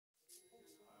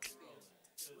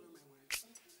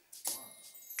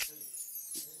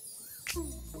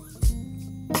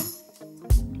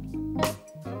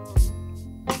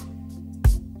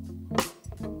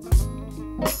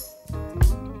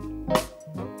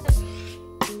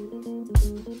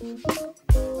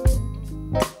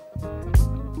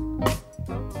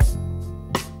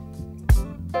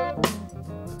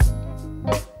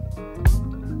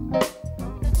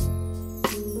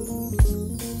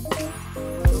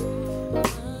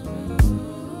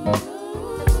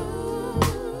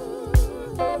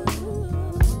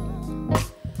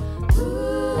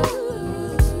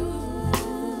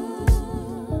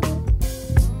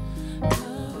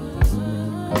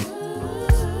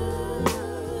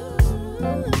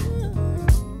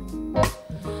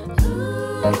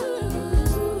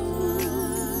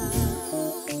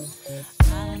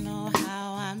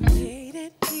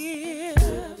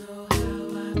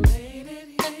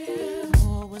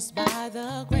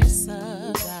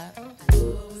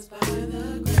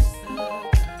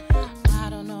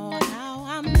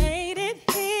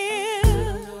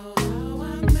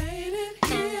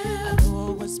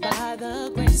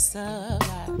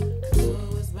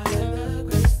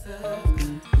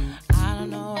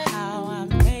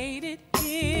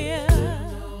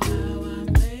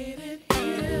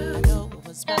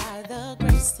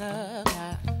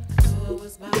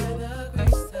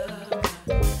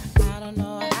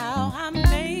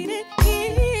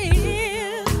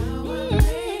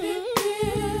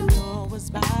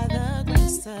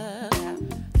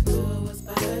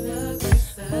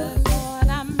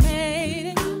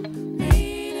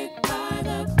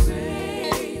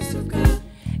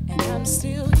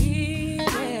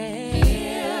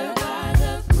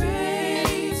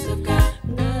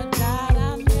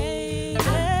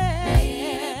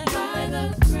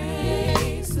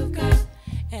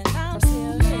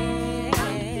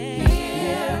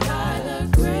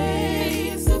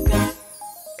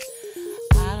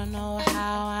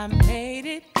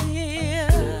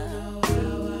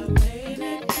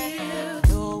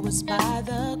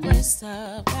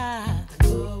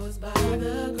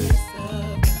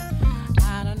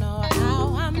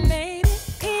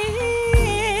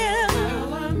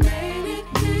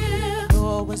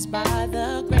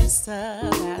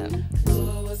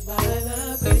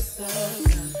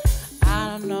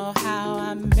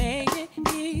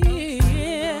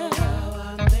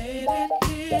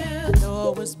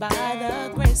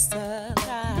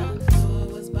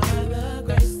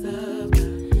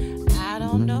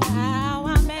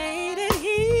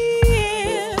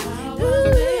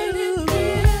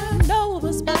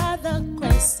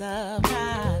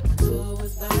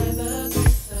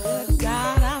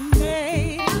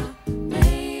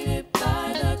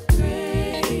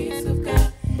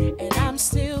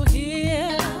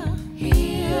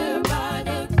Here by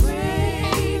the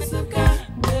grace of God.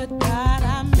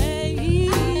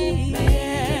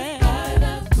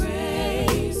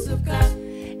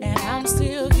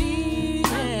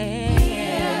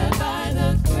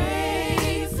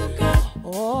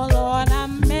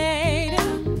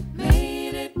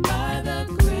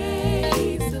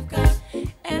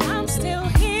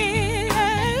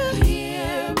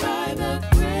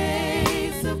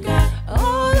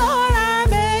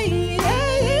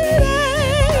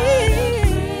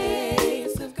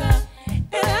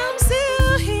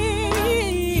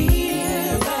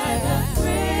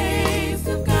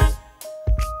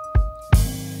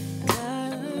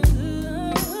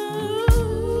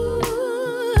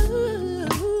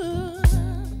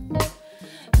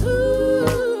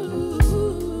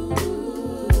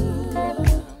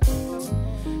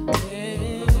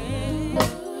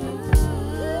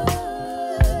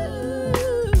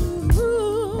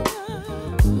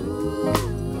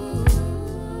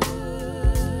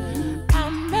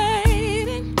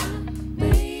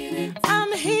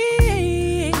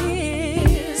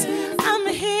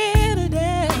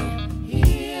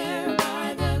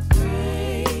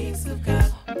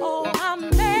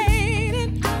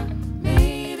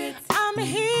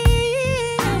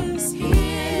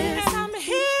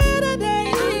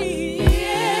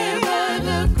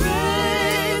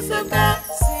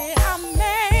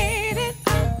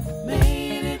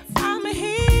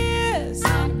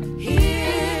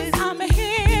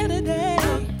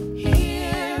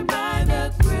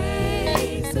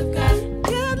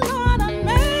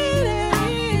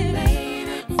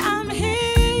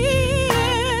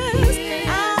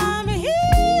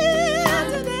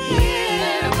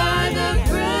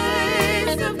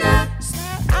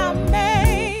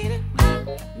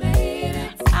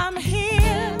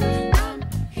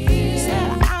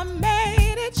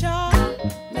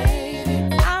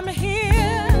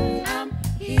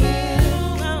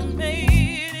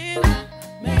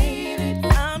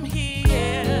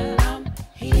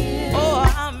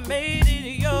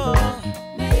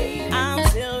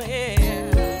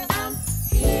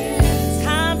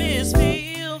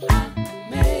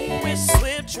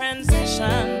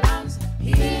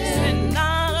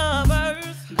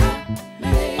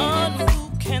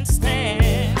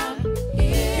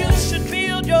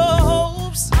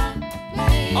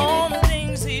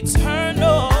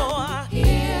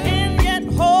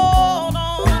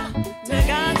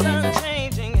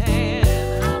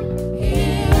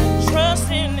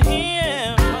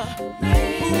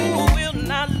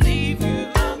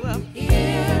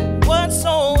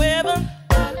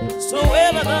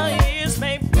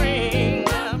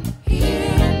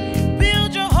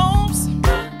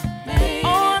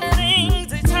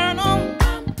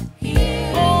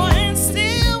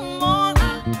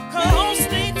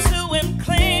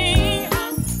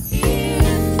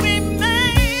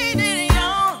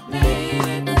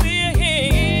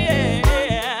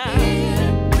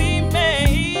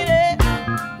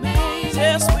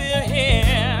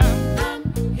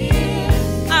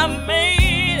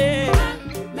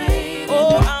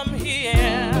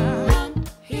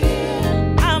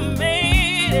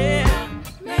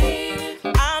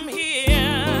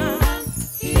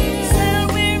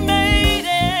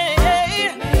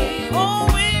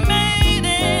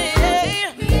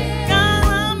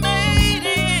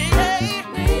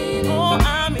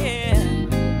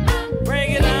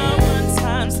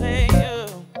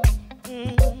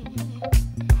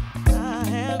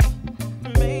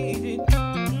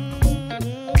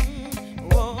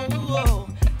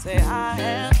 Say I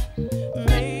have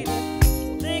made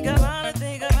it. Think about it,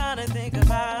 think about it, think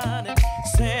about it.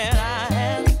 Said I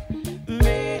have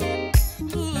made it.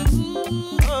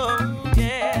 Ooh, oh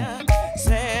yeah.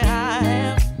 Said I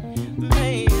have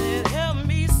made it. Help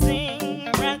me sing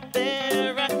right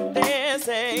there, right there.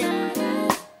 Say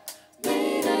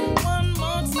one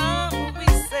more time. We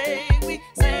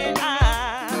say I.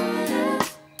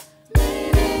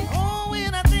 Oh,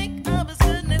 when I think of His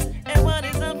goodness and what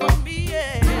He's done for me,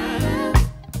 yeah.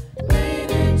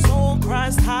 So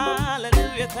Christ,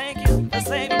 hallelujah, thank you for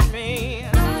saving me.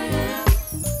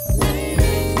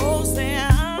 Oh, say I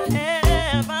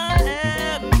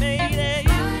have made it.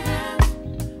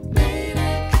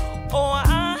 Oh,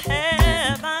 I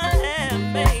have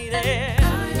made it.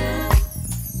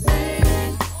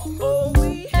 Oh,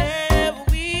 we have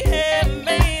made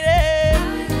it.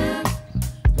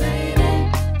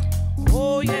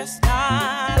 Oh, yes, God,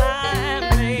 I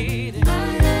have made it.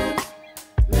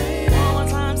 One more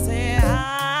time, say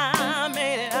I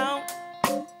made it out.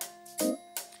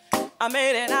 I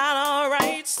made it out.